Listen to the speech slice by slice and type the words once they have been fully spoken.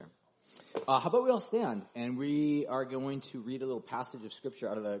How about we all stand, and we are going to read a little passage of Scripture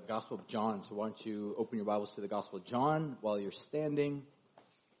out of the Gospel of John. So why don't you open your Bibles to the Gospel of John while you're standing.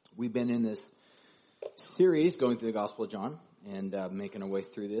 We've been in this series going through the Gospel of John and making our way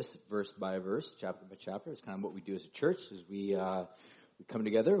through this verse by verse, chapter by chapter. It's kind of what we do as a church, as we come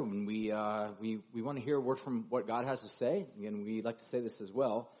together and we want to hear a word from what God has to say. And we like to say this as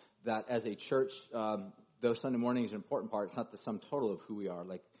well, that as a church, though Sunday morning is an important part, it's not the sum total of who we are.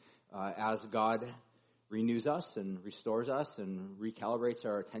 As God renews us and restores us and recalibrates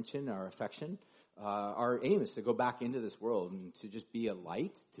our attention, our affection, our aim is to go back into this world and to just be a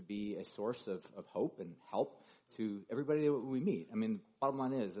light, to be a source of hope and help to everybody that we meet. I mean, the bottom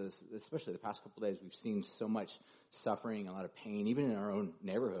line is especially the past couple of days, we've seen so much suffering, a lot of pain, even in our own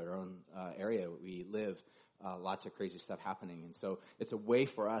neighborhood, our own area where we live. Lots of crazy stuff happening. And so it's a way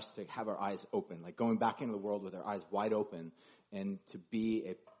for us to have our eyes open, like going back into the world with our eyes wide open and to be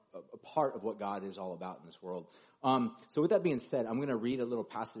a part of what God is all about in this world. So with that being said, I'm going to read a little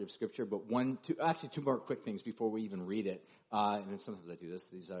passage of Scripture, but two more quick things before we even read it. And sometimes I do this.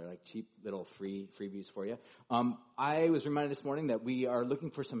 These are like cheap little freebies for you. I was reminded this morning that we are looking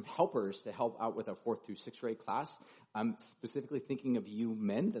for some helpers to help out with our 4th through 6th grade class. I'm specifically thinking of you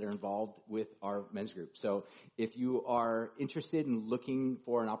men that are involved with our men's group. So if you are interested in looking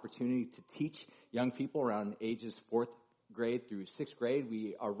for an opportunity to teach young people around ages 4th grade through 6th grade,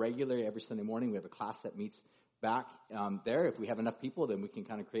 we are regularly every Sunday morning. We have a class that meets back there. If we have enough people, then we can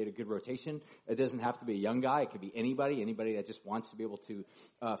kind of create a good rotation. It doesn't have to be a young guy. It could be anybody that just wants to be able to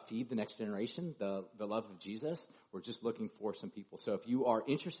feed the next generation the love of Jesus. We're just looking for some people. So if you are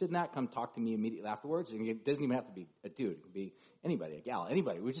interested in that, come talk to me immediately afterwards. And it doesn't even have to be a dude. It can be anybody, a gal,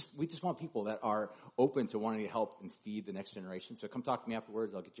 anybody. We just want people that are open to wanting to help and feed the next generation. So come talk to me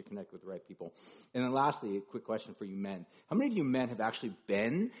afterwards. I'll get you connected with the right people. And then lastly, a quick question for you men. How many of you men have actually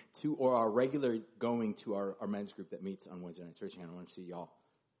been to or are regularly going to our men's group that meets on Wednesday nights? Raise your hand. I want to see y'all.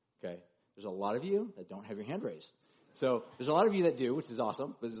 Okay. There's a lot of you that don't have your hand raised. So there's a lot of you that do, which is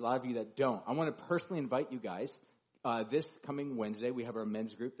awesome, but there's a lot of you that don't. I want to personally invite you guys. This coming Wednesday, we have our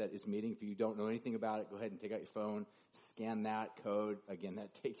men's group that is meeting. If you don't know anything about it, go ahead and take out your phone, scan that code. Again,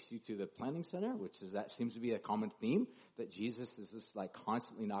 that takes you to the planning center, that seems to be a common theme, that Jesus is just like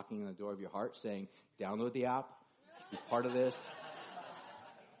constantly knocking on the door of your heart saying, download the app, be part of this,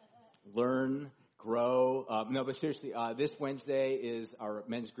 learn, grow. No, but seriously, this Wednesday is our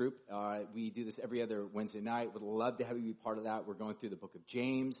men's group. We do this every other Wednesday night. Would love to have you be part of that. We're going through the book of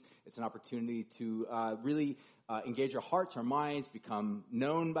James. It's an opportunity to really engage our hearts, our minds, become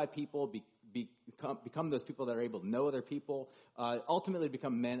known by people, become those people that are able to know other people, ultimately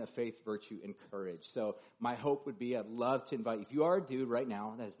become men of faith, virtue, and courage. So my hope would be, I'd love to invite you. If you are a dude right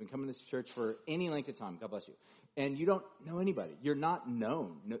now that has been coming to this church for any length of time, God bless you, and you don't know anybody, you're not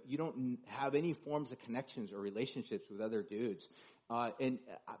known, you don't have any forms of connections or relationships with other dudes,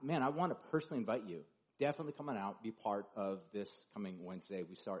 man, I want to personally invite you. Definitely come on out, be part of this coming Wednesday.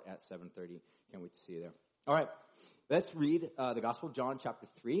 We start at 7:30. Can't wait to see you there. All right, let's read the Gospel of John, chapter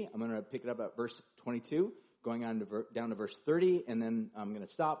 3. I'm going to pick it up at verse 22, going on down to verse 30, and then I'm going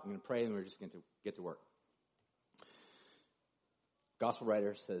to stop. I'm going to pray, and we're just going to get to work. Gospel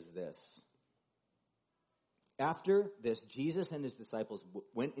writer says this. After this, Jesus and his disciples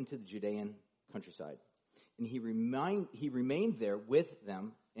went into the Judean countryside, and he remained there with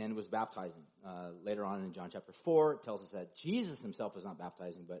them and was baptizing. Later on in John chapter 4, it tells us that Jesus himself was not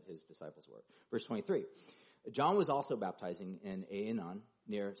baptizing, but his disciples were. Verse 23, John was also baptizing in Aenon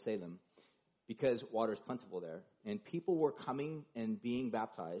near Salem because water is plentiful there, and people were coming and being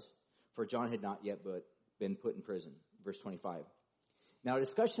baptized, for John had not yet been put in prison. Verse 25. Now a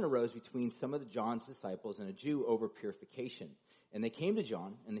discussion arose between some of John's disciples and a Jew over purification. And they came to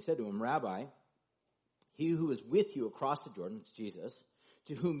John, and they said to him, Rabbi, he who is with you across the Jordan, it's Jesus,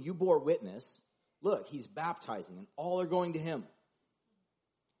 to whom you bore witness, look, he's baptizing, and all are going to him.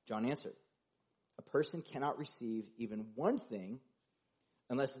 John answered, a person cannot receive even one thing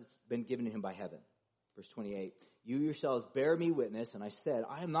unless it's been given to him by heaven. Verse 28, you yourselves bear me witness, and I said,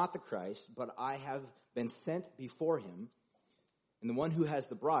 I am not the Christ, but I have been sent before him. And the one who has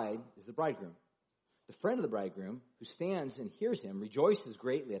the bride is the bridegroom. The friend of the bridegroom, who stands and hears him, rejoices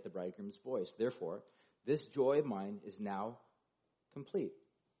greatly at the bridegroom's voice. Therefore, this joy of mine is now complete.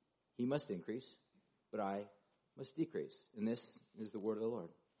 He must increase, but I must decrease. And this is the word of the Lord.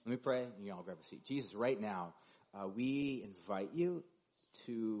 Let me pray, and you all grab a seat. Jesus, right now, we invite you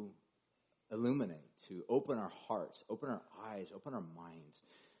to illuminate, to open our hearts, open our eyes, open our minds,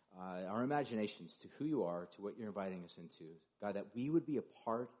 our imaginations to who you are, to what you're inviting us into. God, that we would be a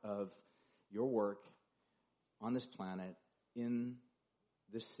part of your work on this planet in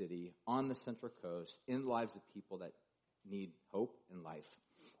this city, on the Central Coast, in the lives of people that need hope and life.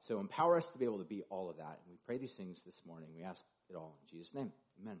 So empower us to be able to be all of that. And we pray these things this morning. We ask it all in Jesus' name.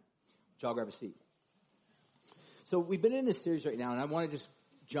 Amen. Would y'all grab a seat? So we've been in this series right now, and I want to just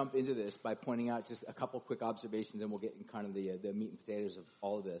jump into this by pointing out just a couple quick observations, and we'll get in kind of the meat and potatoes of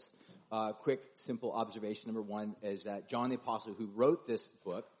all of this. Quick, simple observation number one is that John the Apostle, who wrote this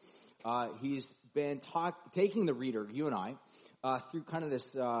book, he's been taking the reader, you and I, through kind of this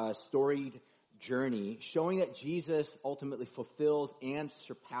storied journey, showing that Jesus ultimately fulfills and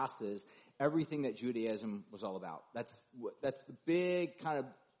surpasses everything that Judaism was all about. That's the big kind of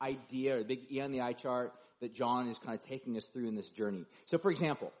idea, or the big E on the eye chart that John is kind of taking us through in this journey. So, for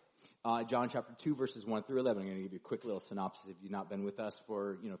example, John chapter 2, verses 1 through 11. I'm going to give you a quick little synopsis if you've not been with us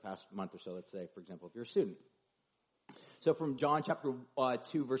for, past month or so, let's say, for example, if you're a student. So from John chapter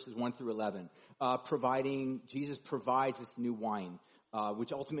 2, verses 1 through 11, Jesus provides this new wine,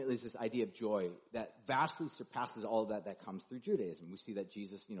 which ultimately is this idea of joy that vastly surpasses all of that comes through Judaism. We see that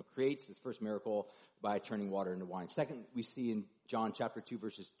Jesus, creates this first miracle by turning water into wine. Second, we see in John chapter 2,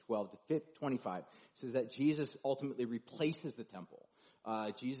 verses 12 to 25, it says that Jesus ultimately replaces the temple.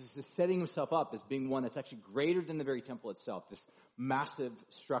 Jesus is setting himself up as being one that's actually greater than the very temple itself, this massive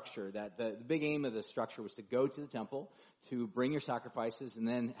structure that the big aim of the structure was to go to the temple, to bring your sacrifices, and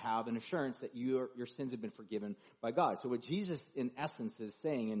then have an assurance that your sins have been forgiven by God. So what Jesus, in essence, is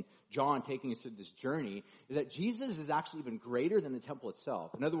saying, and John taking us through this journey, is that Jesus is actually even greater than the temple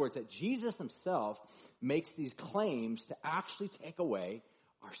itself. In other words, that Jesus himself makes these claims to actually take away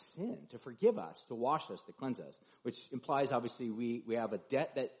our sin, to forgive us, to wash us, to cleanse us, which implies obviously we have a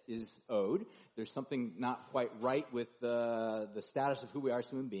debt that is owed. There's something not quite right with the status of who we are as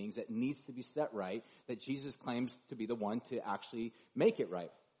human beings that needs to be set right, that Jesus claims to be the one to actually make it right.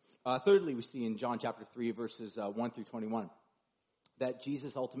 Thirdly, we see in John chapter 3, verses 1 through 21, that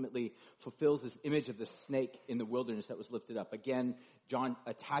Jesus ultimately fulfills this image of the snake in the wilderness that was lifted up. Again, John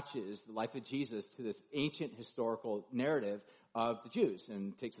attaches the life of Jesus to this ancient historical narrative of the Jews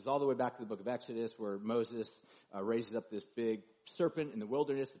and takes us all the way back to the book of Exodus, where Moses raises up this big serpent in the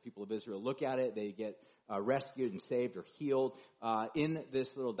wilderness. The people of Israel look at it. They get rescued and saved or healed. In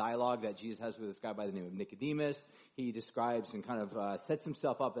this little dialogue that Jesus has with this guy by the name of Nicodemus, he describes and kind of sets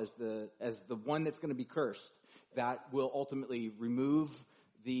himself up as the one that's going to be cursed, that will ultimately remove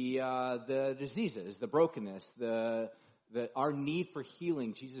the diseases, the brokenness, our need for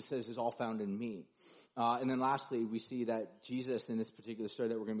healing. Jesus says is all found in me. And then lastly, we see that Jesus, in this particular story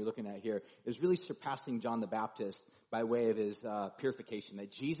that we're going to be looking at here, is really surpassing John the Baptist by way of his purification.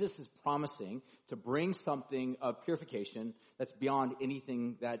 That Jesus is promising to bring something of purification that's beyond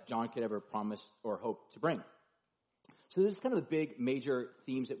anything that John could ever promise or hope to bring. So this is kind of the big major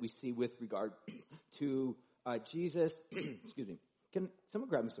themes that we see with regard to Jesus. Excuse me. Can someone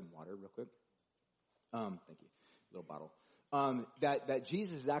grab me some water real quick? Thank you. Little bottle. That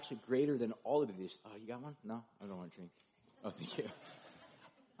Jesus is actually greater than all of these. Oh, you got one? No? I don't want to drink. Oh, thank you.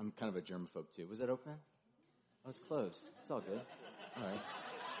 I'm kind of a germaphobe too. Was that open? Oh, it's closed. It's all good. All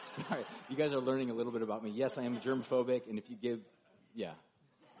right. Sorry. You guys are learning a little bit about me. Yes, I am germophobic, and if you give, yeah.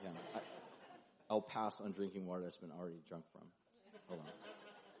 I'll pass on drinking water that's been already drunk from. Hold on.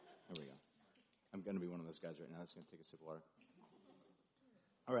 There we go. I'm going to be one of those guys right now that's going to take a sip of water.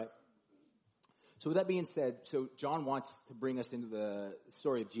 All right. So with that being said, so John wants to bring us into the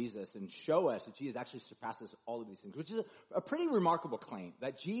story of Jesus and show us that Jesus actually surpasses all of these things, which is a pretty remarkable claim,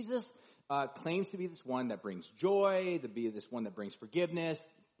 that Jesus claims to be this one that brings joy, to be this one that brings forgiveness,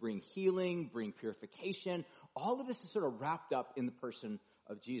 bring healing, bring purification. All of this is sort of wrapped up in the person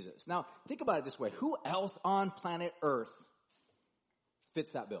of Jesus. Now, think about it this way. Who else on planet Earth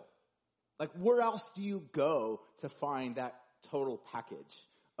fits that bill? Like, where else do you go to find that total package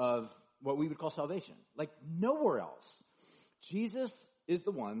of what we would call salvation? Like, nowhere else. Jesus is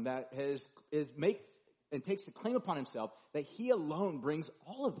the one that takes the claim upon himself that he alone brings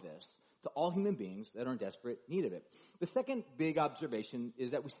all of this to all human beings that are in desperate need of it. The second big observation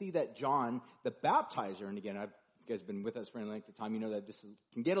is that we see that John, the baptizer, and again, you guys have been with us for any length of time, you know that this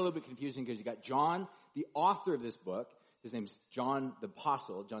can get a little bit confusing because you got John, the author of this book. His name's John the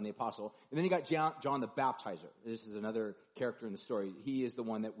Apostle, and then you got John the Baptizer. This is another character in the story. He is the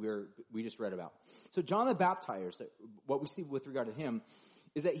one that we just read about. So John the Baptizer, what we see with regard to him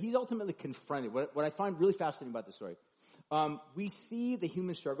is that he's ultimately confronted. What I find really fascinating about this story, we see the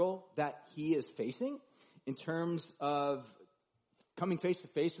human struggle that he is facing in terms of coming face to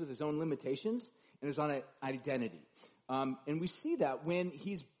face with his own limitations and his own identity. And we see that when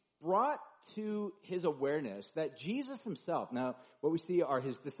he's brought to his awareness that Jesus himself, now what we see are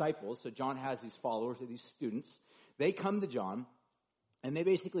his disciples, so John has these followers or these students, they come to John And they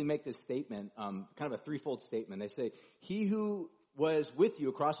basically make this statement, kind of a threefold statement. They say, he who was with you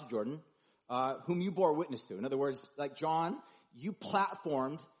across the Jordan, whom you bore witness to. In other words, like John, you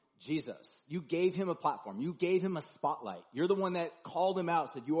platformed Jesus. You gave him a platform. You gave him a spotlight. You're the one that called him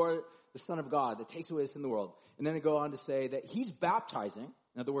out, said, you are the Son of God that takes away sin in the world. And then they go on to say that he's baptizing.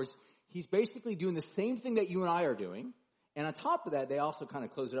 In other words, he's basically doing the same thing that you and I are doing. And on top of that, they also kind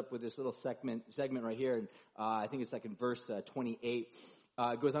of close it up with this little segment right here. And I think it's like in verse 28.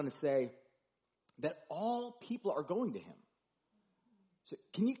 It goes on to say that all people are going to him. So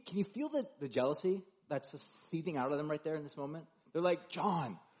can you feel the jealousy that's just seething out of them right there in this moment? They're like,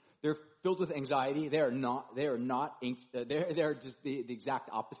 John. They're filled with anxiety. They're just the exact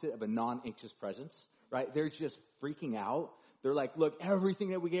opposite of a non-anxious presence, right? They're just freaking out. They're like, look,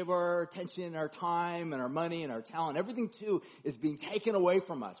 everything that we gave our attention, our time, and our money, and our talent, everything too is being taken away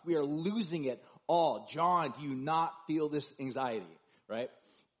from us. We are losing it all. John, do you not feel this anxiety, right?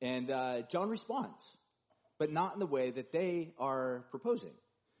 And John responds, but not in the way that they are proposing.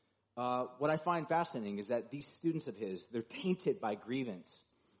 What I find fascinating is that these students of his, they're tainted by grievance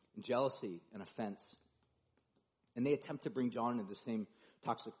and jealousy and offense. And they attempt to bring John into the same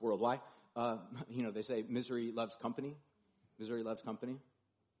toxic world. Why? They say misery loves company. Misery loves company.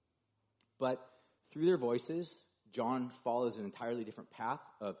 But through their voices, John follows an entirely different path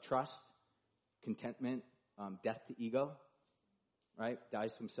of trust, contentment, death to ego, right?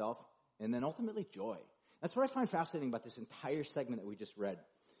 Dies to himself. And then ultimately joy. That's what I find fascinating about this entire segment that we just read.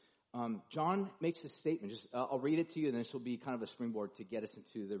 John makes a statement. I'll read it to you, and this will be kind of a springboard to get us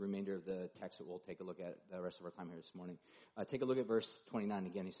into the remainder of the text that we'll take a look at the rest of our time here this morning. Take a look at verse 29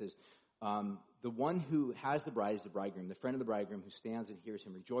 again. He says, the one who has the bride is the bridegroom. The friend of the bridegroom who stands and hears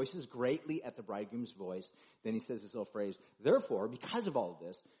him rejoices greatly at the bridegroom's voice. Then he says this little phrase, therefore, because of all of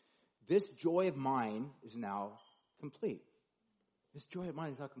this, this joy of mine is now complete. This joy of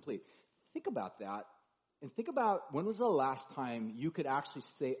mine is now complete. Think about that. And think about when was the last time you could actually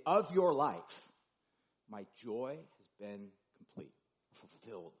say of your life, my joy has been complete,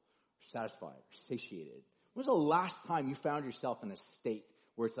 fulfilled, satisfied, or satiated. When was the last time you found yourself in a state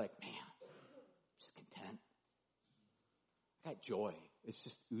where it's like, man, I'm just content. I got joy. It's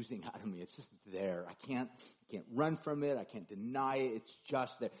just oozing out of me. It's just there. I can't run from it. I can't deny it. It's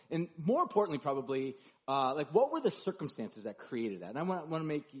just there. And more importantly, probably, what were the circumstances that created that? And I want to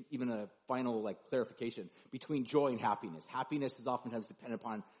make even a final, clarification between joy and happiness. Happiness is oftentimes dependent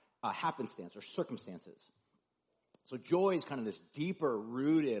upon happenstance or circumstances. So joy is kind of this deeper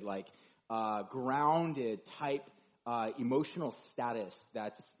rooted, grounded type emotional status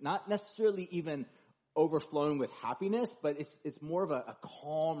that's not necessarily even overflowing with happiness, but it's more of a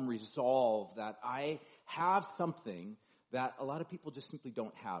calm resolve that I have something that a lot of people just simply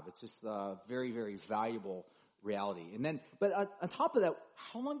don't have. It's just a very, very valuable reality. And then, but on top of that,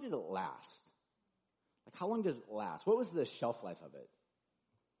 how long did it last? How long does it last? What was the shelf life of it?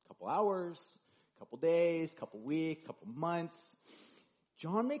 A couple hours, a couple days, a couple weeks, a couple months.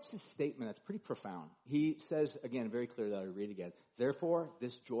 John makes a statement that's pretty profound. He says, again, very clearly, I'll read it again. Therefore,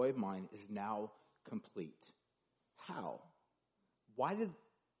 this joy of mine is now complete. How? Why did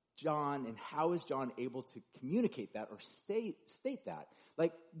John, and how is John able to communicate that or state that?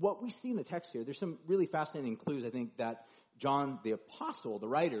 What we see in the text here, there's some really fascinating clues, I think, that John the apostle, the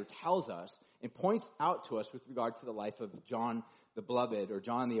writer, tells us and points out to us with regard to the life of John the beloved, or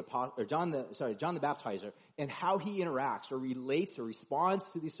John the baptizer, and how he interacts or relates or responds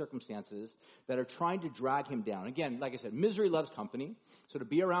to these circumstances that are trying to drag him down. Again, like I said, misery loves company. So to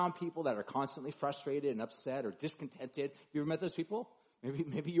be around people that are constantly frustrated and upset or discontented, have you ever met those people?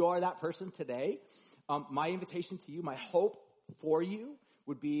 Maybe you are that person today. My invitation to you, my hope for you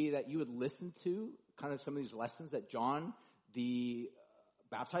would be that you would listen to kind of some of these lessons that John the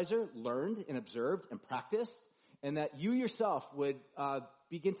baptizer learned and observed and practiced, and that you yourself would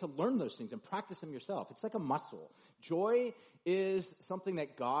begin to learn those things and practice them yourself. It's like a muscle. Joy is something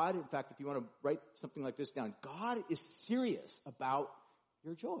that God, in fact, if you want to write something like this down, God is serious about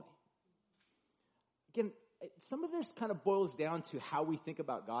your joy. Again, some of this kind of boils down to how we think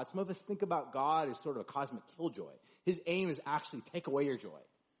about God. Some of us think about God as sort of a cosmic killjoy. His aim is actually to take away your joy,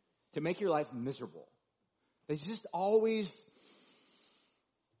 to make your life miserable. He's just always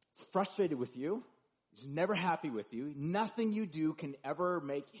frustrated with you. He's never happy with you. Nothing you do can ever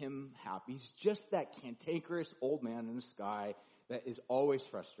make him happy. He's just that cantankerous old man in the sky that is always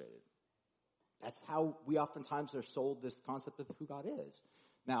frustrated. That's how we oftentimes are sold this concept of who God is.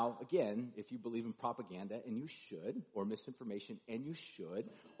 Now, again, if you believe in propaganda, and you should, or misinformation, and you should,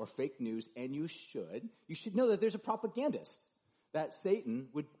 or fake news, and you should know that there's a propagandist, that Satan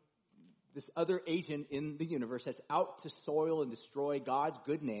would this other agent in the universe that's out to soil and destroy God's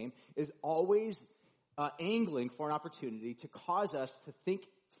good name, is always angling for an opportunity to cause us to think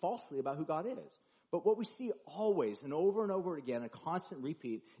falsely about who God is. But what we see always and over again, a constant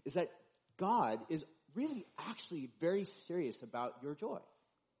repeat, is that God is really actually very serious about your joy.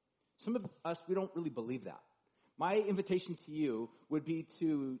 Some of us, we don't really believe that. My invitation to you would be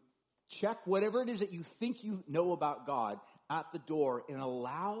to check whatever it is that you think you know about God at the door and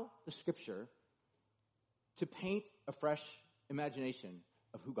allow the Scripture to paint a fresh imagination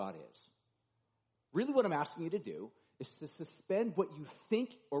of who God is. Really what I'm asking you to do is to suspend what you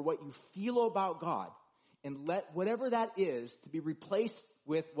think or what you feel about God and let whatever that is to be replaced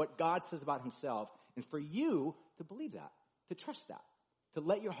with what God says about himself, and for you to believe that, to trust that, to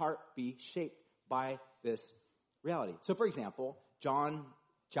let your heart be shaped by this reality. So for example, John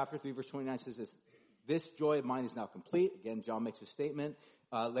chapter 3 verse 29 says this joy of mine is now complete. Again, John makes a statement.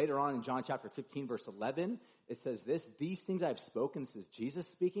 Later on in John chapter 15 verse 11, it says this, these things I have spoken, this is Jesus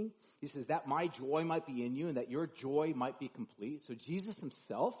speaking. He says that my joy might be in you and that your joy might be complete. So Jesus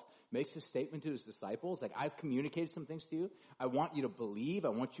himself makes a statement to his disciples, like, I've communicated some things to you. I want you to believe. I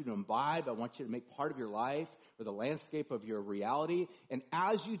want you to imbibe. I want you to make part of your life or the landscape of your reality. And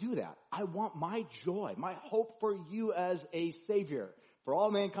as you do that, I want my joy, my hope for you as a savior for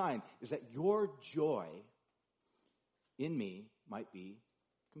all mankind is that your joy in me might be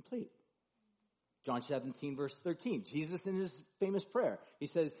complete. John 17 verse 13, Jesus in his famous prayer, he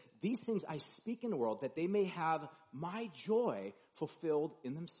says, these things I speak in the world that they may have my joy fulfilled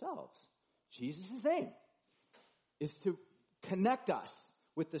in themselves. Jesus' aim is to connect us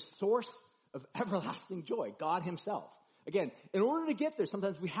with the source of everlasting joy, God himself. Again, in order to get there,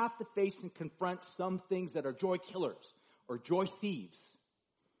 sometimes we have to face and confront some things that are joy killers or joy thieves.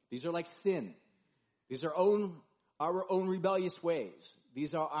 These are like sin. These are our own rebellious ways.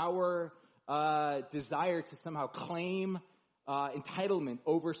 These are our desire to somehow claim entitlement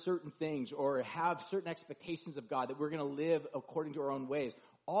over certain things or have certain expectations of God, that we're going to live according to our own ways.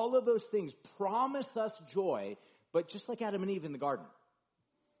 All of those things promise us joy, but just like Adam and Eve in the garden,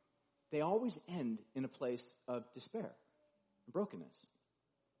 they always end in a place of despair and brokenness.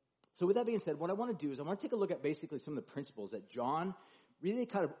 So with that being said, what I want to do is I want to take a look at basically some of the principles that John really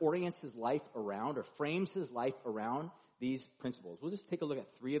kind of orients his life around or frames his life around these principles. We'll just take a look at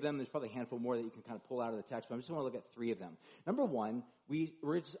three of them. There's probably a handful more that you can kind of pull out of the text, but I just want to look at three of them. Number one,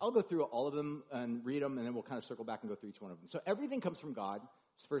 I'll go through all of them and read them, and then we'll kind of circle back and go through each one of them. So everything comes from God.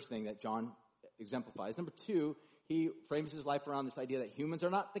 It's the first thing that John exemplifies. Number two, he frames his life around this idea that humans are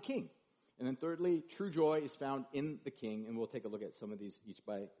not the king. And then thirdly, true joy is found in the King, and we'll take a look at some of these each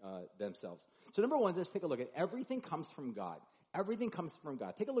by themselves. So number one, let's take a look at everything comes from God. Everything comes from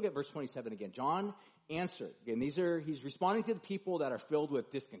God. Take a look at verse 27 again. John answered. Again, he's responding to the people that are filled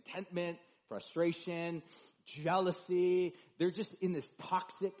with discontentment, frustration, jealousy. They're just in this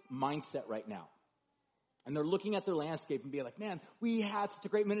toxic mindset right now. And they're looking at their landscape and being like, man, we had such a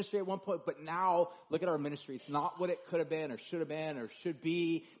great ministry at one point, but now look at our ministry. It's not what it could have been or should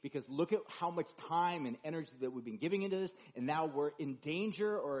be, because look at how much time and energy that we've been giving into this, and now we're in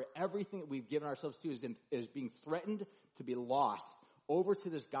danger, or everything that we've given ourselves to is being threatened to be lost over to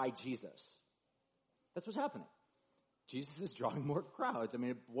this guy, Jesus. That's what's happening. Jesus is drawing more crowds. I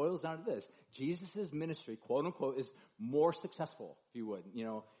mean, it boils down to this. Jesus' ministry, quote unquote, is more successful, if you would,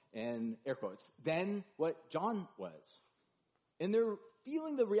 and air quotes, than what John was. And they're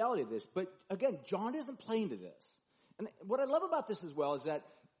feeling the reality of this. But again, John isn't playing to this. And what I love about this as well is that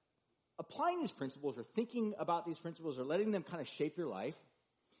applying these principles or thinking about these principles or letting them kind of shape your life,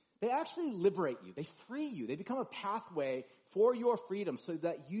 they actually liberate you. They free you. They become a pathway for your freedom so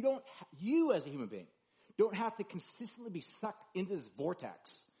that you as a human being don't have to consistently be sucked into this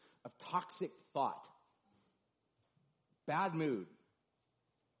vortex of toxic thought, bad mood,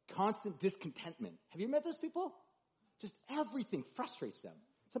 constant discontentment. Have you met those people? Just everything frustrates them.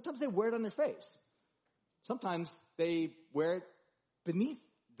 Sometimes they wear it on their face. Sometimes they wear it beneath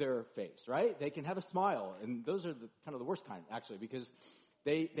their face, right? They can have a smile, and those are kind of the worst kind, actually, because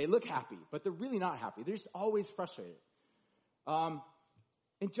they look happy, but they're really not happy. They're just always frustrated. And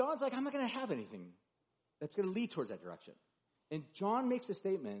John's like, I'm not going to have anything that's going to lead towards that direction. And John makes a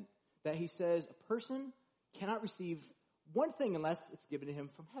statement that he says a person cannot receive one thing unless it's given to him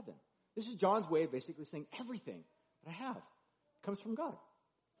from heaven. This is John's way of basically saying everything that I have comes from God.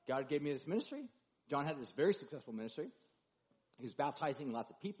 God gave me this ministry. John had this very successful ministry. He was baptizing lots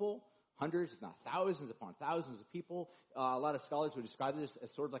of people, hundreds, if not thousands upon thousands of people. A lot of scholars would describe this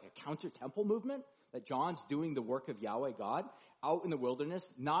as sort of like a counter-temple movement, that John's doing the work of Yahweh God out in the wilderness,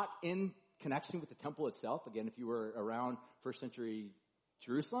 not in connection with the temple itself. Again, if you were around first century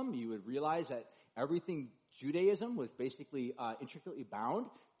Jerusalem, you would realize that everything Judaism was basically intricately bound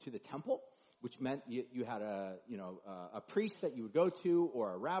to the temple, which meant you had a priest that you would go to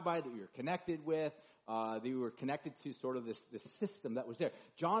or a rabbi that you were connected with. They were connected to sort of this system that was there.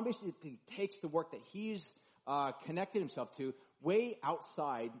 John basically takes the work that he's connected himself to way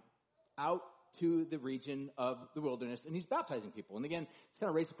outside, out to the region of the wilderness, and he's baptizing people. And again, it's kind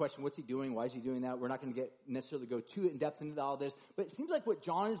of raised the question, what's he doing? Why is he doing that? We're not going to necessarily go too in-depth into all this, but it seems like what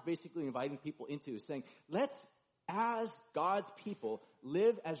John is basically inviting people into is saying, let's, as God's people,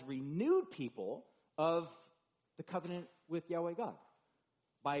 live as renewed people of the covenant with Yahweh God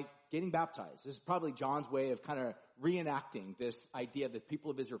by getting baptized. This is probably John's way of kind of reenacting this idea that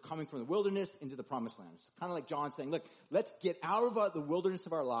people of Israel are coming from the wilderness into the promised land. It's kind of like John saying, look, let's get out of the wilderness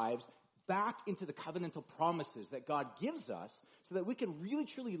of our lives back into the covenantal promises that God gives us so that we can really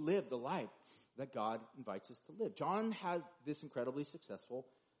truly live the life that God invites us to live. John had this incredibly successful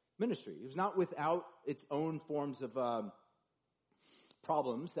ministry. It was not without its own forms of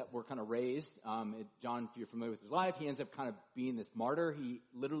problems that were kind of raised. John, if you're familiar with his life, he ends up kind of being this martyr. He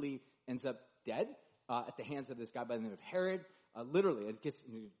literally ends up dead at the hands of this guy by the name of Herod. Literally, it gets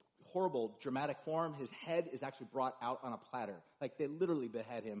in horrible, dramatic form. His head is actually brought out on a platter. Like, they literally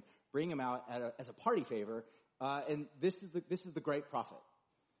behead him, bring him out as a party favor, and this is the great prophet.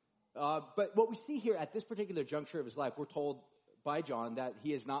 But what we see here at this particular juncture of his life, we're told by John that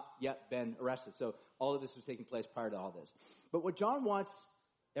he has not yet been arrested. So all of this was taking place prior to all this. But what John wants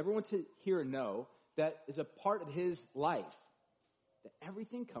everyone to hear and know, that is a part of his life, that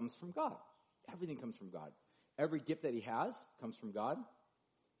everything comes from God. Everything comes from God. Every gift that he has comes from God.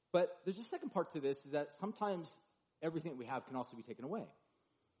 But there's a second part to this, is that sometimes everything that we have can also be taken away.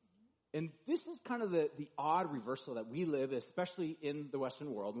 And this is kind of the odd reversal that we live, especially in the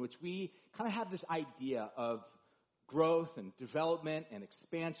Western world, in which we kind of have this idea of growth and development and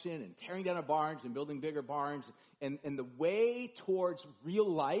expansion and tearing down our barns and building bigger barns. And the way towards real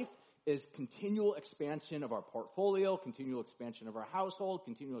life is continual expansion of our portfolio, continual expansion of our household,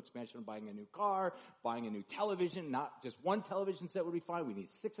 continual expansion of buying a new car, buying a new television. Not just one television set would be fine. We need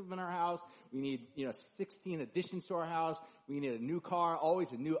 6 of them in our house. We need, 16 additions to our house. We need a new car,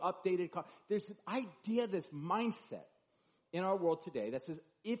 always a new updated car. There's this idea, this mindset in our world today that says,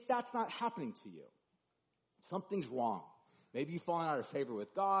 if that's not happening to you, something's wrong. Maybe you've fallen out of favor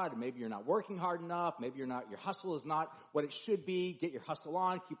with God. Maybe you're not working hard enough. Maybe your hustle is not what it should be. Get your hustle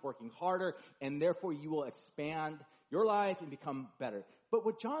on. Keep working harder. And therefore you will expand your life and become better. But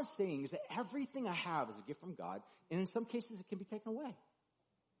what John's saying is that everything I have is a gift from God. And in some cases it can be taken away.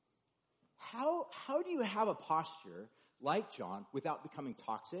 How do you have a posture like John without becoming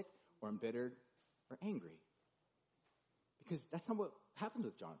toxic or embittered or angry? Because that's not what happens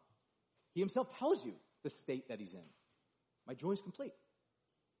with John. He himself tells you the state that he's in. My joy is complete.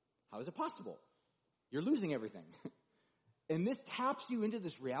 How is it possible? You're losing everything. And this taps you into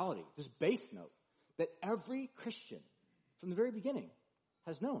this reality, this base note, that every Christian from the very beginning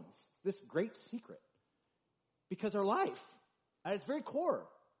has known. It's this great secret. Because our life, at its very core,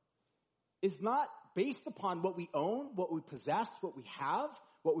 is not based upon what we own, what we possess, what we have,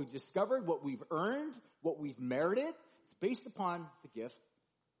 what we've discovered, what we've earned, what we've merited. It's based upon the gift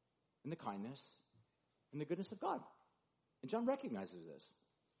and the kindness and the goodness of God. And John recognizes this.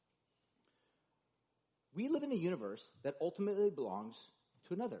 We live in a universe that ultimately belongs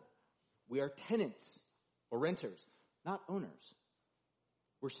to another. We are tenants or renters, not owners.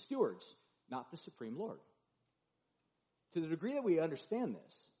 We're stewards, not the supreme Lord. To the degree that we understand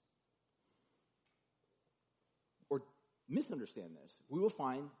this, or misunderstand this, we will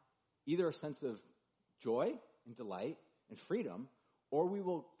find either a sense of joy and delight and freedom, or we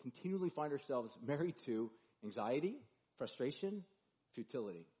will continually find ourselves married to anxiety, frustration,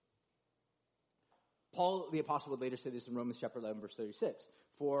 futility. Paul the Apostle would later say this in Romans chapter 11, verse 36.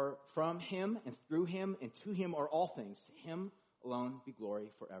 For from him and through him and to him are all things. To him alone be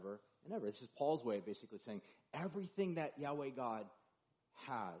glory forever and ever. This is Paul's way of basically saying everything that Yahweh God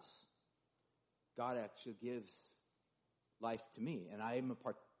has, God actually gives life to me. And I am a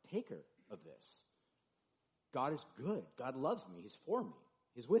partaker of this. God is good. God loves me. He's for me.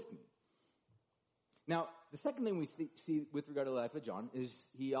 He's with me. Now, the second thing we see with regard to the life of John is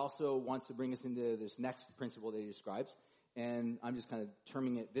he also wants to bring us into this next principle that he describes. And I'm just kind of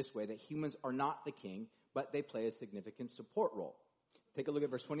terming it this way, that humans are not the king, but they play a significant support role. Take a look at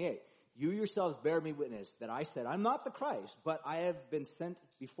verse 28. You yourselves bear me witness that I said, I'm not the Christ, but I have been sent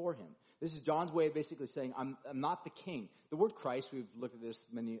before him. This is John's way of basically saying, I'm not the king. The word Christ, we've looked at this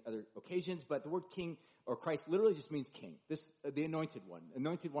many other occasions, but the word king or Christ literally just means king. This, the anointed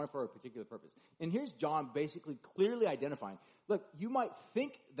one for a particular purpose. And here's John basically clearly identifying, look, you might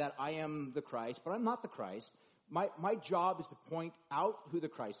think that I am the Christ, but I'm not the Christ. My job is to point out who the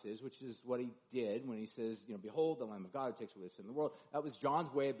Christ is, which is what he did when he says, behold, the Lamb of God who takes away the sin of the world. That was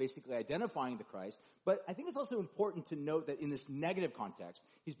John's way of basically identifying the Christ. But I think it's also important to note that in this negative context,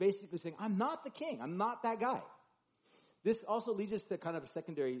 he's basically saying, I'm not the king. I'm not that guy. This also leads us to kind of a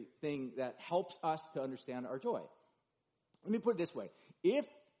secondary thing that helps us to understand our joy. Let me put it this way. If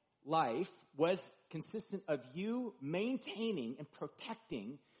life was consistent of you maintaining and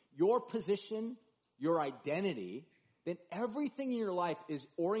protecting your position, your identity, then everything in your life is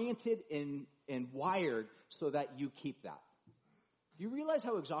oriented and wired so that you keep that. Do you realize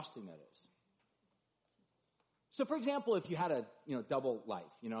how exhausting that is? So, for example, if you had a double life,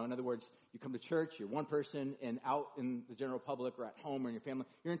 in other words, you come to church, you're one person, and out in the general public or at home or in your family,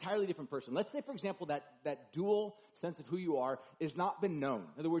 you're an entirely different person. Let's say, for example, that dual sense of who you are has not been known.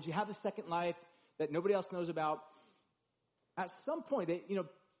 In other words, you have a second life that nobody else knows about. At some point,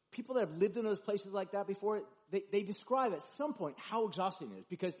 people that have lived in those places like that before, they describe at some point how exhausting it is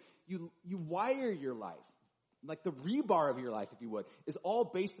because you wire your life, like the rebar of your life, if you would, is all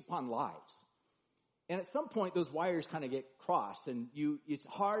based upon lies. And at some point, those wires kind of get crossed, and it's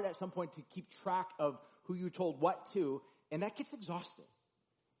hard at some point to keep track of who you told what to, and that gets exhausting.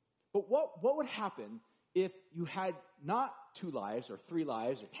 But what would happen if you had not 2 lives or 3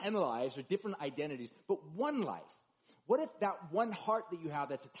 lives or 10 lives or different identities, but one life? What if that one heart that you have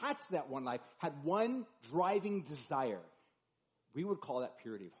that's attached to that one life had one driving desire? We would call that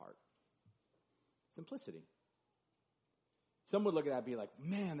purity of heart. Simplicity. Some would look at that and be like,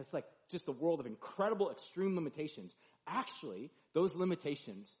 man, that's like just a world of incredible extreme limitations. Actually, those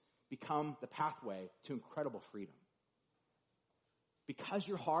limitations become the pathway to incredible freedom. Because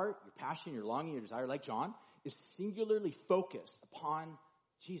your heart, your passion, your longing, your desire, like John, is singularly focused upon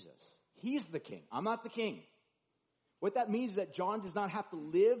Jesus. He's the king. I'm not the king. What that means is that John does not have to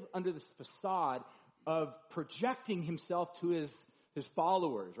live under this facade of projecting himself to his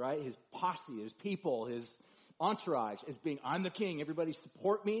followers, right? His posse, his people, his entourage as being, I'm the king. Everybody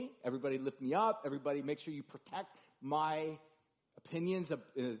support me. Everybody lift me up. Everybody make sure you protect my opinions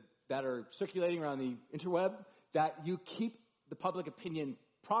that are circulating around the interweb, that you keep the public opinion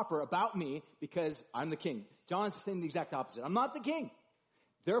proper about me because I'm the king. John's saying the exact opposite. I'm not the king.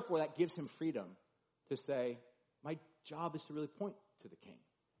 Therefore, that gives him freedom to say, my job is to really point to the king,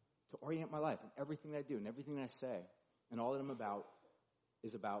 to orient my life and everything that I do and everything that I say and all that I'm about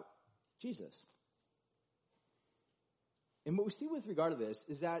is about Jesus. And what we see with regard to this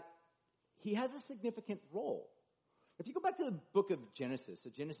is that he has a significant role. If you go back to the book of Genesis,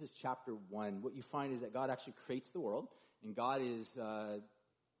 so Genesis chapter 1, what you find is that God actually creates the world, and God is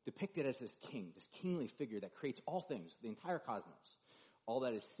depicted as this king, this kingly figure that creates all things, the entire cosmos. All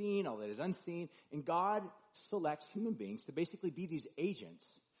that is seen, all that is unseen, and God selects human beings to basically be these agents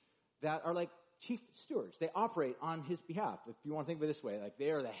that are like chief stewards. They operate on his behalf. If you want to think of it this way, like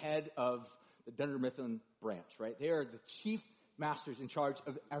they are the head of the Dunder Mifflin branch, right? They are the chief masters in charge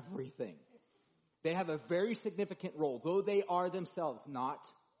of everything. They have a very significant role, though they are themselves not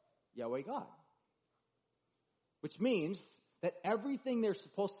Yahweh God. Which means that everything they're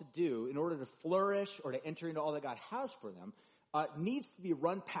supposed to do in order to flourish or to enter into all that God has for them needs to be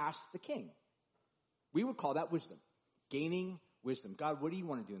run past the king. We would call that wisdom. Gaining wisdom. God, what do you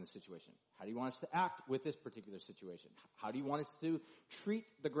want to do in this situation? How do you want us to act with this particular situation? How do you want us to treat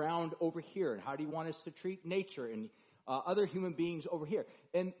the ground over here? And how do you want us to treat nature and other human beings over here?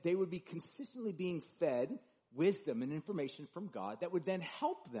 And they would be consistently being fed wisdom and information from God that would then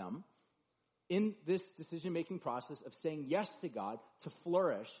help them in this decision-making process of saying yes to God, to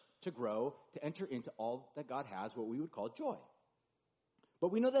flourish, to grow, to enter into all that God has, what we would call joy.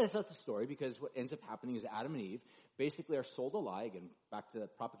 But we know that it's not the story because what ends up happening is Adam and Eve basically are sold a lie, again, back to the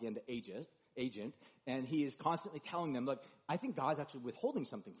propaganda agent, and he is constantly telling them, look, I think God's actually withholding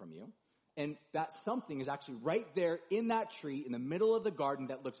something from you, and that something is actually right there in that tree in the middle of the garden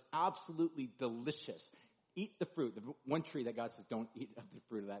that looks absolutely delicious. Eat the fruit, the one tree that God says don't eat of the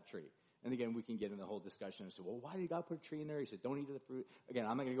fruit of that tree. And again, we can get into the whole discussion and say, well, why did God put a tree in there? He said, don't eat of the fruit. Again,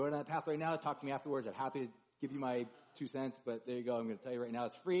 I'm not going to go down that path right now. Talk to me afterwards. I'm happy to give you my 2 cents, but there you go. I'm going to tell you right now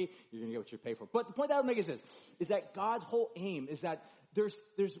it's free. You're going to get what you pay for. But the point that I would make is this, is that God's whole aim is that there's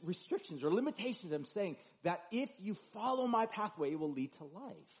restrictions or limitations. I'm saying that if you follow my pathway, it will lead to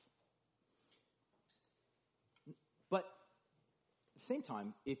life. But at the same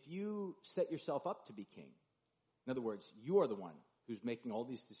time, if you set yourself up to be king, in other words, you are the one who's making all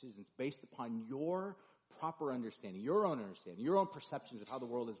these decisions based upon your proper understanding, your own perceptions of how the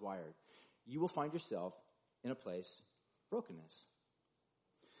world is wired, you will find yourself in a place of brokenness.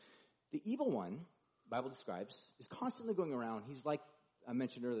 The evil one Bible describes, is constantly going around. He's like I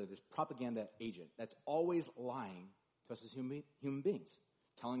mentioned earlier, this propaganda agent that's always lying to us as human beings,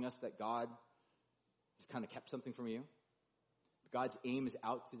 telling us that God has kind of kept something from you. God's aim is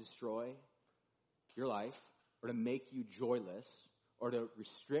out to destroy your life or to make you joyless or to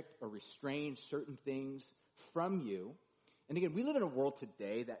restrict or restrain certain things from you. And again, we live in a world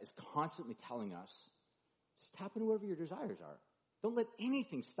today that is constantly telling us, just tap into whatever your desires are. Don't let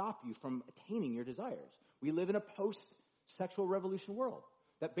anything stop you from attaining your desires. We live in a post-sexual revolution world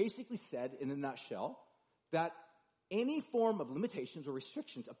that basically said, in a nutshell, that any form of limitations or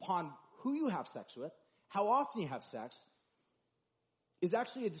restrictions upon who you have sex with, how often you have sex, is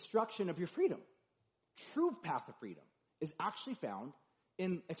actually a destruction of your freedom. True path to freedom is actually found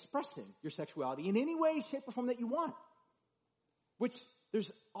in expressing your sexuality in any way, shape, or form that you want. Which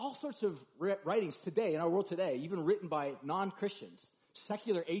there's all sorts of writings today, in our world today, even written by non-Christians,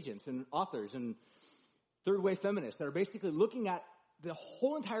 secular agents and authors and third-wave feminists that are basically looking at the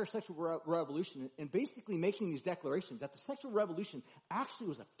whole entire sexual revolution and basically making these declarations that the sexual revolution actually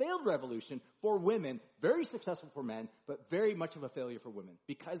was a failed revolution for women, very successful for men, but very much of a failure for women.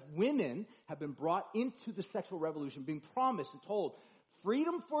 Because women have been brought into the sexual revolution, being promised and told,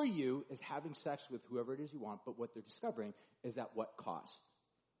 freedom for you is having sex with whoever it is you want, but what they're discovering is at what cost?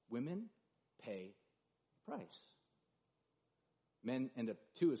 Women pay the price. Men end up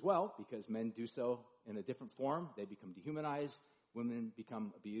too as well, because men do so in a different form. They become dehumanized. Women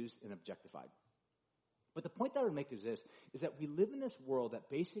become abused and objectified. But the point that I would make is this, is that we live in this world that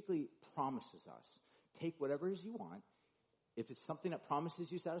basically promises us, take whatever it is you want. If it's something that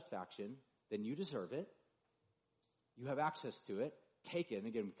promises you satisfaction, then you deserve it. You have access to it. Take it. And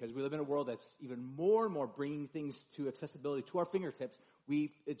again, because we live in a world that's even more and more bringing things to accessibility to our fingertips,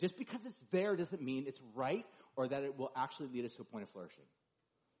 just because it's there doesn't mean it's right or that it will actually lead us to a point of flourishing.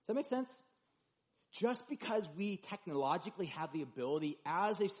 Does that make sense? Just because we technologically have the ability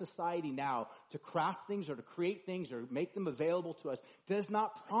as a society now to craft things or to create things or make them available to us does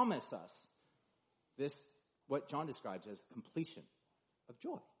not promise us this, what John describes as completion of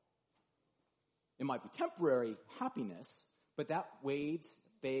joy. It might be temporary happiness, but that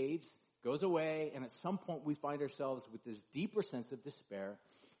fades, goes away, and at some point we find ourselves with this deeper sense of despair,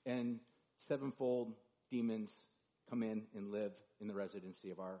 and sevenfold demons come in and live in the residency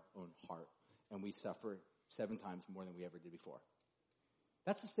of our own heart. And we suffer 7 times more than we ever did before.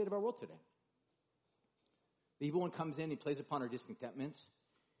 That's the state of our world today. The evil one comes in, he plays upon our discontentments.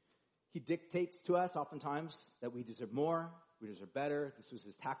 He dictates to us oftentimes that we deserve more, we deserve better. This was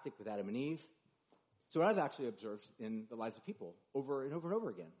his tactic with Adam and Eve. So what I've actually observed in the lives of people over and over and over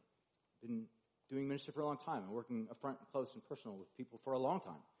again. Been doing ministry for a long time and working up front and close and personal with people for a long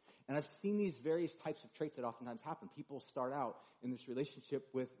time. And I've seen these various types of traits that oftentimes happen. People start out in this relationship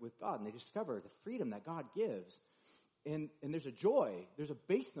with God, and they discover the freedom that God gives. And there's a joy, there's a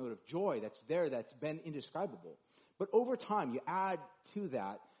base note of joy that's there that's been indescribable. But over time, you add to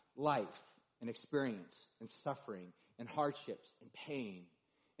that life and experience and suffering and hardships and pain.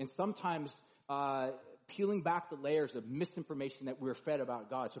 And sometimes peeling back the layers of misinformation that we're fed about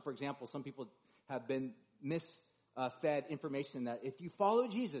God. So, for example, some people have been fed information that if you follow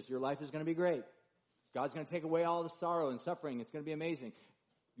Jesus, your life is going to be great. God's going to take away all the sorrow and suffering. It's going to be amazing.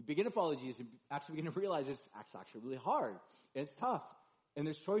 You begin to follow Jesus, you actually begin to realize it's actually really hard. And it's tough. And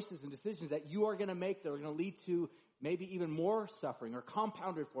there's choices and decisions that you are going to make that are going to lead to maybe even more suffering or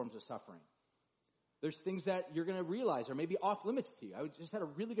compounded forms of suffering. There's things that you're going to realize are maybe off limits to you. I just had a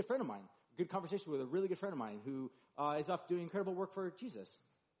really good friend of mine, a good conversation with a really good friend of mine who is off doing incredible work for Jesus.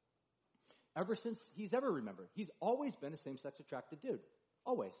 Ever since he's ever remembered, he's always been a same-sex attracted dude.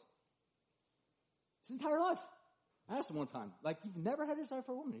 Always. His entire life. I asked him one time, you've never had a desire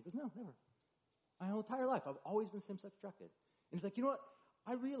for a woman? He goes, no, never. My whole entire life, I've always been same-sex attracted. And he's like, you know what?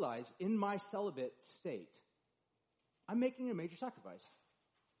 I realize in my celibate state, I'm making a major sacrifice.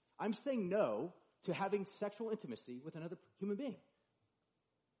 I'm saying no to having sexual intimacy with another human being.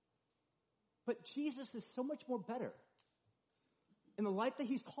 But Jesus is so much more better. And the life that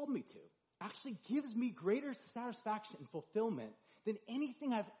he's called me to actually gives me greater satisfaction and fulfillment than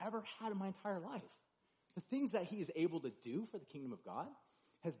anything I've ever had in my entire life. The things that he is able to do for the kingdom of God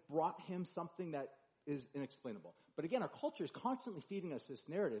has brought him something that is inexplainable. But again, our culture is constantly feeding us this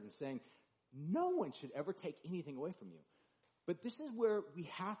narrative and saying, no one should ever take anything away from you. But this is where we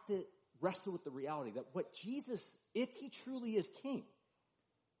have to wrestle with the reality that what Jesus, if he truly is king,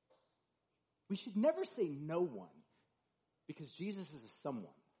 we should never say no one because Jesus is a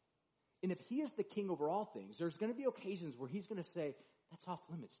someone. And if he is the king over all things, there's going to be occasions where he's going to say, that's off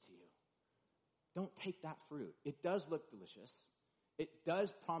limits to you. Don't take that fruit. It does look delicious. It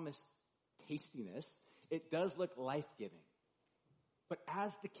does promise tastiness. it does look life-giving. But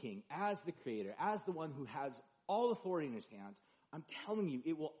as the king, as the creator, as the one who has all authority in his hands, I'm telling you,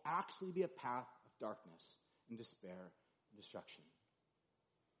 it will actually be a path of darkness and despair and destruction.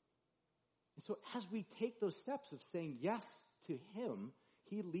 And so as we take those steps of saying yes to him,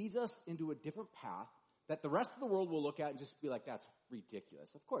 he leads us into a different path that the rest of the world will look at and just be like, that's ridiculous.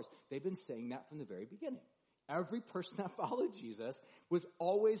 Of course, they've been saying that from the very beginning. Every person that followed Jesus was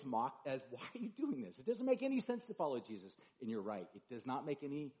always mocked as, why are you doing this? It doesn't make any sense to follow Jesus. And you're right. It does not make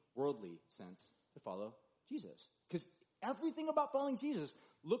any worldly sense to follow Jesus. Because everything about following Jesus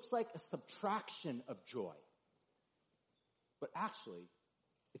looks like a subtraction of joy. But actually,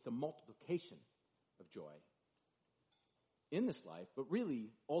 it's a multiplication of joy in this life, but really,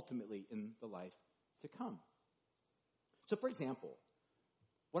 ultimately, in the life to come. So, for example,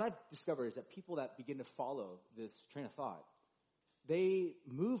 what I've discovered is that people that begin to follow this train of thought, they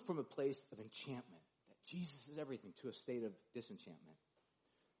move from a place of enchantment, that Jesus is everything, to a state of disenchantment.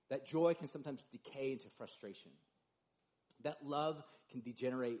 That joy can sometimes decay into frustration. That love can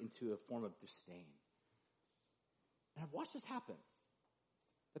degenerate into a form of disdain. And I've watched this happen.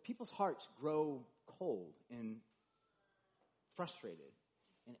 That people's hearts grow cold and frustrated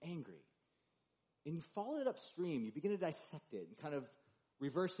and angry. And you follow it upstream, you begin to dissect it and kind of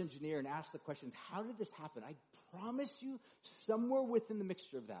reverse engineer and ask the questions, how did this happen? I promise you, somewhere within the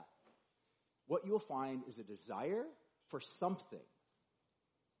mixture of that, what you'll find is a desire for something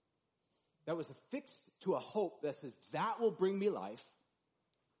that was affixed to a hope that says, that will bring me life,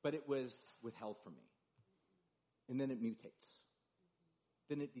 but it was withheld from me. And then it mutates.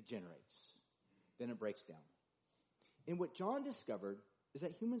 Then it degenerates. Then it breaks down. And what John discovered is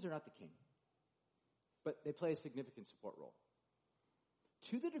that humans are not the king, but they play a significant support role.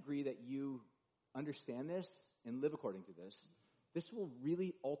 To the degree that you understand this and live according to this, this will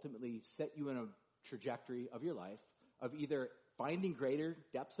really ultimately set you in a trajectory of your life of either finding greater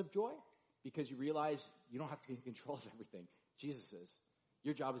depths of joy because you realize you don't have to be in control of everything. Jesus is.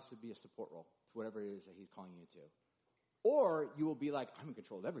 Your job is to be a support role to whatever it is that he's calling you to. Or you will be like, I'm in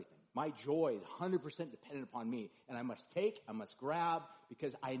control of everything. My joy is 100% dependent upon me. And I must take, I must grab,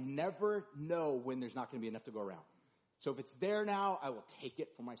 because I never know when there's not going to be enough to go around. So if it's there now, I will take it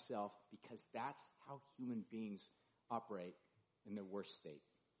for myself, because that's how human beings operate in their worst state.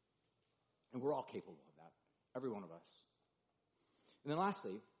 And we're all capable of that. Every one of us. And then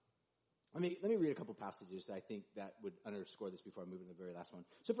lastly, let me read a couple passages that I think that would underscore this before I move into the very last one.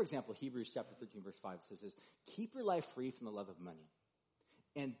 So, for example, Hebrews chapter 13, verse 5 says this, keep your life free from the love of money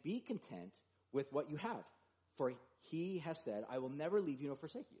and be content with what you have. For he has said, I will never leave you nor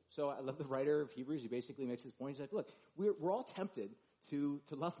forsake you. So I love the writer of Hebrews. He basically makes his point. He's like, look, we're all tempted to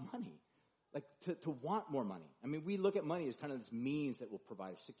love money, like to want more money. I mean, we look at money as kind of this means that will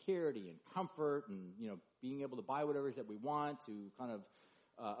provide security and comfort and, being able to buy whatever it is that we want to kind of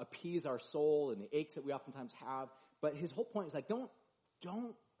appease our soul and the aches that we oftentimes have. But his whole point is like, don't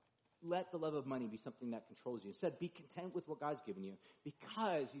let the love of money be something that controls you. Instead, be content with what God's given you,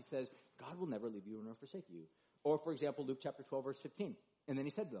 because he says, God will never leave you nor forsake you. Or, for example, Luke chapter 12, verse 15. And then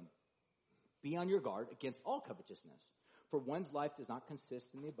he said to them, be on your guard against all covetousness, for one's life does not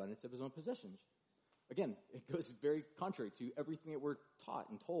consist in the abundance of his own possessions. Again, it goes very contrary to everything that we're taught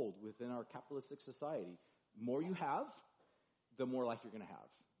and told within our capitalistic society. The more you have, the more life you're going to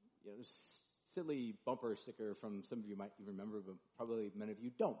have. This silly bumper sticker from some of you might remember, but probably many of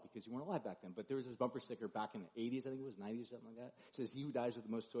you don't because you weren't alive back then. But there was this bumper sticker back in the 80s, I think it was 90s, something like that. It says, he who dies with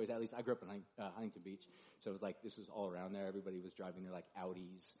the most toys. At least I grew up in Huntington Beach. So it was like, this was all around there. Everybody was driving their like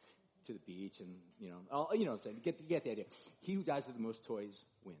Audis to the beach and, what I'm saying. Get the idea. He who dies with the most toys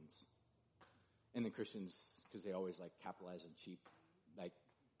wins. And then Christians, because they always like capitalize on cheap, like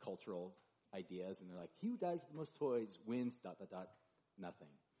cultural ideas, and they're like, he who dies with the most toys wins, ... nothing.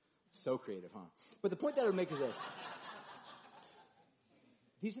 So creative, huh? But the point that I would make is this.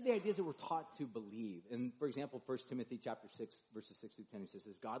 These are the ideas that we're taught to believe. And for example, 1 Timothy chapter 6, verses 6 through 10, it says,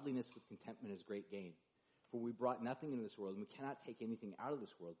 godliness with contentment is great gain. For we brought nothing into this world, and we cannot take anything out of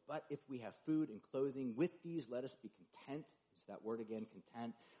this world. But if we have food and clothing, with these let us be content. It's that word again,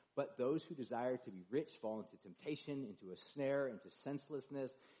 content. But those who desire to be rich fall into temptation, into a snare, into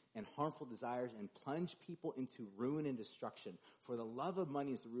senselessness, and harmful desires, and plunge people into ruin and destruction. For the love of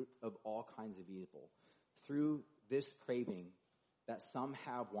money is the root of all kinds of evil. Through this craving that some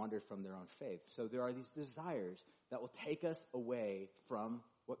have wandered from their own faith. So there are these desires that will take us away from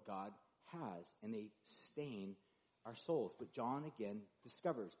what God has, and they stain our souls. But John, again,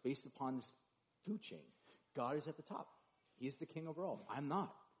 discovers, based upon this food chain, God is at the top. He is the king over all. I'm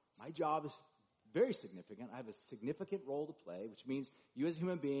not. My job is very significant. I have a significant role to play, which means you as a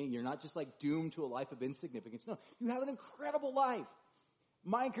human being, you're not just like doomed to a life of insignificance. No, you have an incredible life.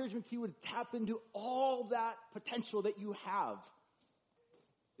 My encouragement to you would tap into all that potential that you have.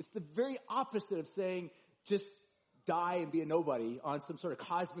 It's the very opposite of saying just die and be a nobody on some sort of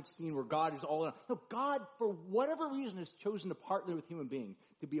cosmic scene where God is all in. No, God, for whatever reason, has chosen to partner with human beings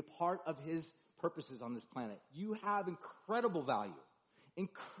to be a part of his purposes on this planet. You have incredible value,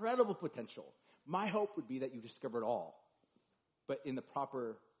 incredible potential. My hope would be that you discover it all, but in the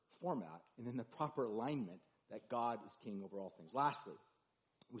proper format and in the proper alignment that God is king over all things. Lastly,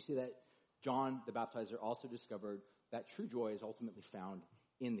 we see that John the Baptizer also discovered that true joy is ultimately found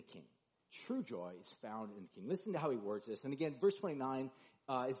in the king. True joy is found in the king. Listen to how he words this. And again, verse 29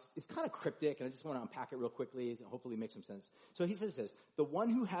 is kind of cryptic, and I just want to unpack it real quickly and hopefully make some sense. So he says this: the one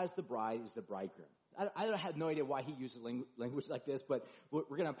who has the bride is the bridegroom. I have no idea why he uses language like this, but we're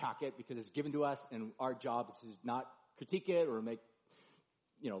going to unpack it because it's given to us, and our job is to not critique it or make,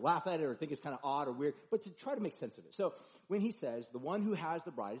 laugh at it or think it's kind of odd or weird, but to try to make sense of it. So when he says the one who has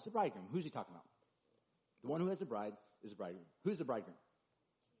the bride is the bridegroom, who's he talking about? The one who has the bride is the bridegroom. Who's the bridegroom?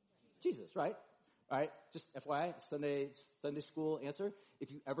 Jesus, right? All right, just FYI, Sunday school answer.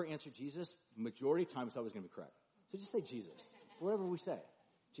 If you ever answer Jesus, majority of times it's always going to be correct. So just say Jesus. Whatever we say.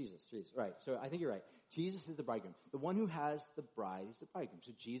 Jesus. Right, so I think you're right. Jesus is the bridegroom. The one who has the bride is the bridegroom.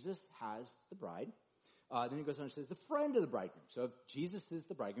 So Jesus has the bride. Then he goes on and says the friend of the bridegroom. So if Jesus is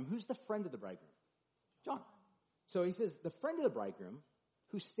the bridegroom, who's the friend of the bridegroom? John. So he says the friend of the bridegroom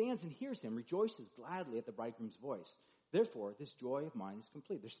who stands and hears him rejoices gladly at the bridegroom's voice. Therefore, this joy of mine is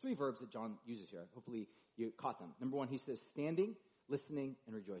complete. There's 3 verbs that John uses here. Hopefully you caught them. Number 1, he says standing, listening,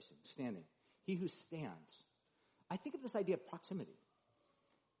 and rejoicing. Standing. He who stands. I think of this idea of proximity.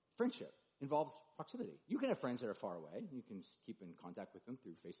 Friendship involves proximity. You can have friends that are far away. You can keep in contact with them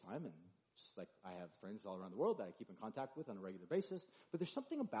through FaceTime, and just like I have friends all around the world that I keep in contact with on a regular basis. But there's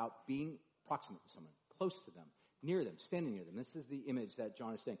something about being proximate to someone, close to them, near them, standing near them. This is the image that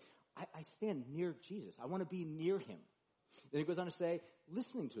John is saying. I stand near Jesus. I want to be near him. Then he goes on to say,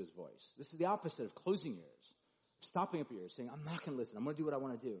 listening to his voice. This is the opposite of closing your ears, stopping up your ears, saying, I'm not going to listen. I'm going to do what I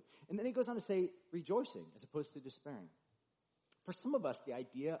want to do. And then he goes on to say, rejoicing as opposed to despairing. For some of us, the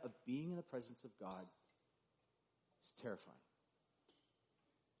idea of being in the presence of God is terrifying.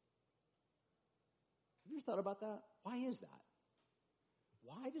 Have you ever thought about that? Why is that?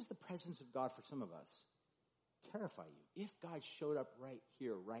 Why does the presence of God for some of us terrify you? If God showed up right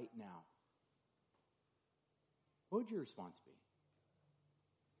here, right now, what would your response be?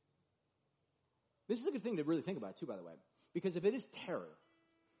 This is a good thing to really think about too, by the way. Because if it is terror,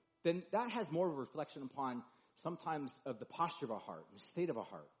 then that has more of a reflection upon sometimes of the posture of our heart, the state of our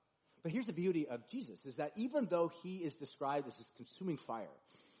heart. But here's the beauty of Jesus, is that even though he is described as this consuming fire,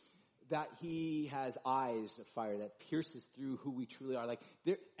 that he has eyes of fire that pierces through who we truly are.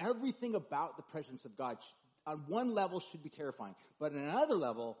 Everything about the presence of God on one level should be terrifying. But on another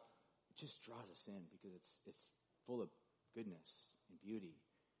level, it just draws us in because it's full of goodness and beauty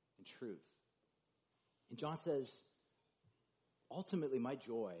and truth. And John says, ultimately my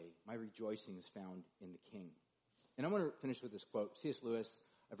joy, my rejoicing is found in the King. And I want to finish with this quote. C.S. Lewis,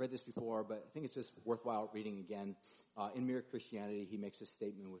 I've read this before, but I think it's just worthwhile reading again. In Mere Christianity, he makes a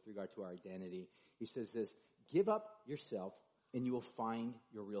statement with regard to our identity. He says this: give up yourself and you will find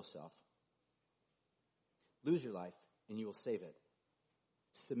your real self. Lose your life and you will save it.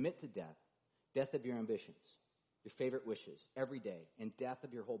 Submit to death, death of your ambitions, your favorite wishes, every day, and death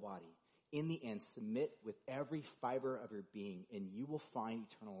of your whole body. In the end, submit with every fiber of your being, and you will find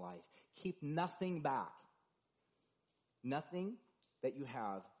eternal life. Keep nothing back. Nothing that you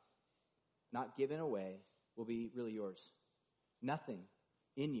have not given away will be really yours. Nothing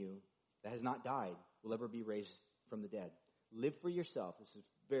in you that has not died will ever be raised from the dead. Live for yourself. This is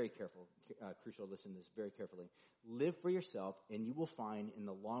very crucial to listen to this very carefully. Live for yourself, and you will find in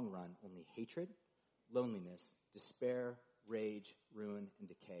the long run only hatred, loneliness, despair, rage, ruin, and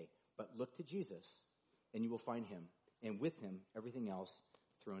decay. But look to Jesus, and you will find him, and with him, everything else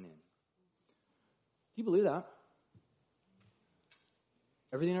thrown in. Do you believe that?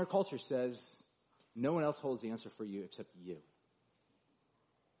 Everything in our culture says no one else holds the answer for you except you.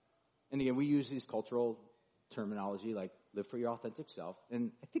 And again, we use these cultural terminology like live for your authentic self.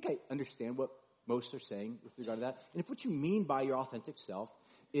 And I think I understand what most are saying with regard to that. And if what you mean by your authentic self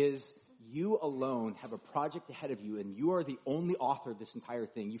is you alone have a project ahead of you and you are the only author of this entire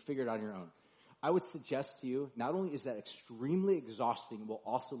thing, you figure it out on your own, I would suggest to you, not only is that extremely exhausting, will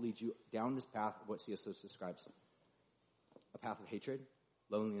also lead you down this path of what C.S. Lewis describes. A path of hatred,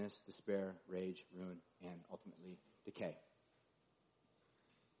 loneliness, despair, rage, ruin, and ultimately decay.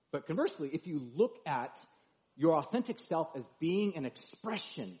 But conversely, if you look at your authentic self as being an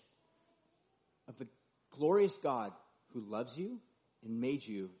expression of the glorious God who loves you and made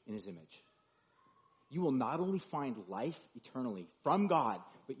you in his image, you will not only find life eternally from God,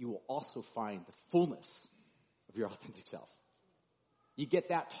 but you will also find the fullness of your authentic self. You get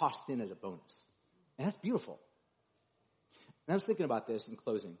that tossed in as a bonus. And that's beautiful. And I was thinking about this in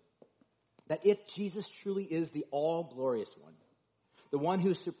closing, that if Jesus truly is the all-glorious one, the one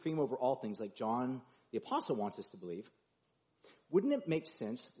who is supreme over all things, like John the Apostle wants us to believe, wouldn't it make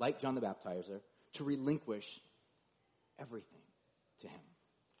sense, like John the Baptizer, to relinquish everything to him?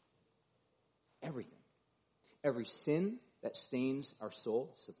 Everything. Every sin that stains our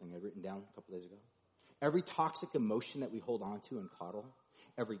soul, something I'd written down a couple days ago. Every toxic emotion that we hold on to and coddle.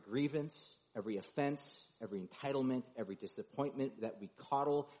 Every grievance, every offense, every entitlement, every disappointment that we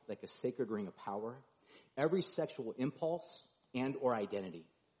coddle like a sacred ring of power. Every sexual impulse and or identity.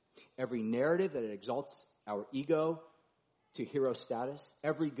 Every narrative that exalts our ego to hero status.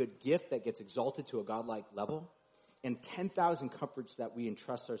 Every good gift that gets exalted to a godlike level. And 10,000 comforts that we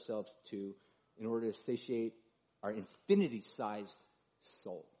entrust ourselves to in order to satiate our infinity-sized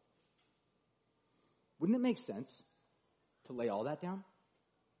soul. Wouldn't it make sense to lay all that down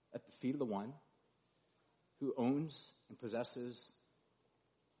at the feet of the one who owns and possesses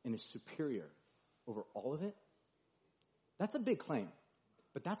and is superior over all of it? That's a big claim,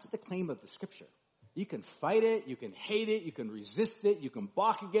 but that's the claim of the Scripture. You can fight it, you can hate it, you can resist it, you can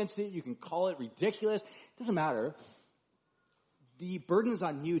balk against it, you can call it ridiculous. It doesn't matter. The burden is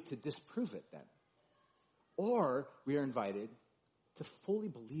on you to disprove it then. Or we are invited to fully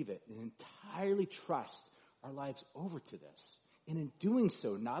believe it and entirely trust our lives over to this. And in doing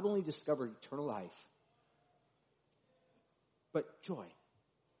so, not only discover eternal life, but joy,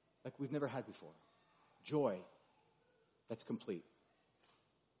 like we've never had before. Joy that's complete.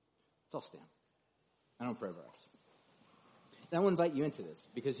 Let's all stand. I don't pray over us. And I want to invite you into this,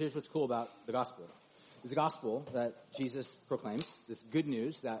 because here's what's cool about the gospel. It's a gospel that Jesus proclaims, this good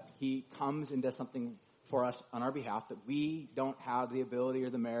news that he comes and does something for us on our behalf that we don't have the ability or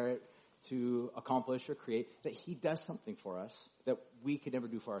the merit to accomplish or create, that he does something for us that we could never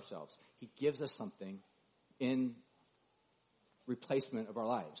do for ourselves. He gives us something in replacement of our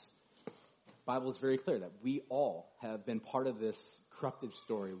lives. The Bible is very clear that we all have been part of this corrupted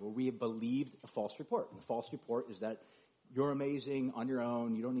story where we have believed a false report. And the false report is that you're amazing on your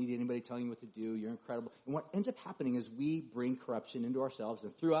own. You don't need anybody telling you what to do. You're incredible. And what ends up happening is we bring corruption into ourselves,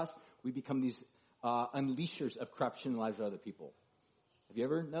 and through us, we become these unleashers of corruption in the lives of other people. Have you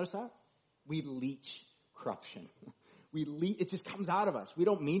ever noticed that? We leech corruption. It just comes out of us. We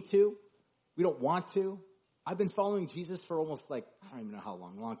don't mean to. We don't want to. I've been following Jesus for almost I don't even know how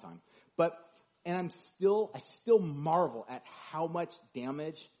long, a long time. I still marvel at how much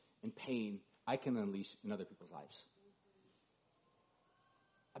damage and pain I can unleash in other people's lives.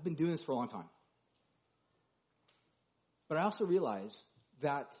 I've been doing this for a long time. But I also realize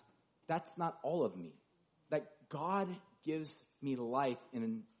that that's not all of me. That God gives me life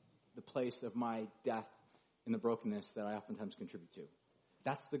in the place of my death and the brokenness that I oftentimes contribute to.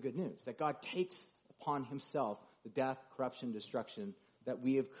 That's the good news. That God takes upon himself the death, corruption, destruction that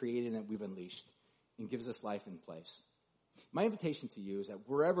we have created and that we've unleashed, and gives us life in place. My invitation to you is that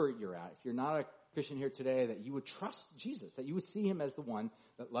wherever you're at, if you're not a Christian here today, that you would trust Jesus, that you would see him as the one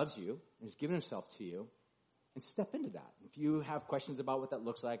that loves you and has given himself to you, and step into that. If you have questions about what that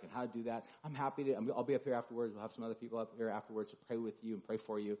looks like and how to do that, I'm happy to. I'll be up here afterwards. We'll have some other people up here afterwards to pray with you and pray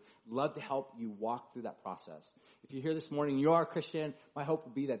for you. Love to help you walk through that process. If you're here this morning and you are a Christian, my hope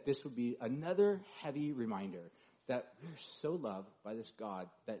would be that this would be another heavy reminder that we're so loved by this God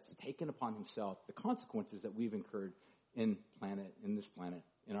that's taken upon himself the consequences that we've incurred in this planet,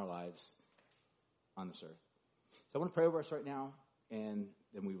 in our lives on this earth. So I want to pray over us right now, and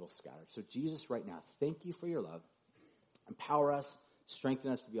then we will scatter. So Jesus, right now, thank you for your love. Empower us,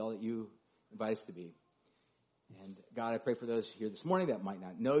 strengthen us to be all that you invite us to be. And God, I pray for those here this morning that might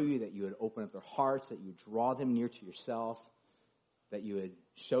not know you, that you would open up their hearts, that you would draw them near to yourself, that you would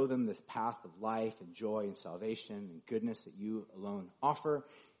show them this path of life and joy and salvation and goodness that you alone offer.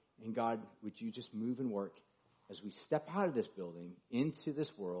 And God, would you just move and work as we step out of this building into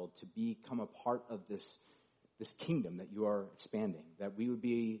this world to become a part of this kingdom that you are expanding, that we would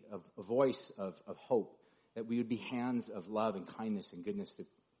be a voice of hope, that we would be hands of love and kindness and goodness to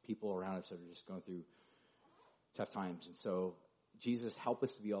people around us that are just going through tough times. And so, Jesus, help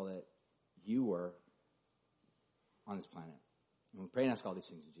us to be all that you were on this planet. And we pray and ask all these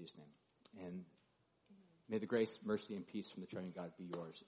things in Jesus' name. And may the grace, mercy, and peace from the triune God be yours.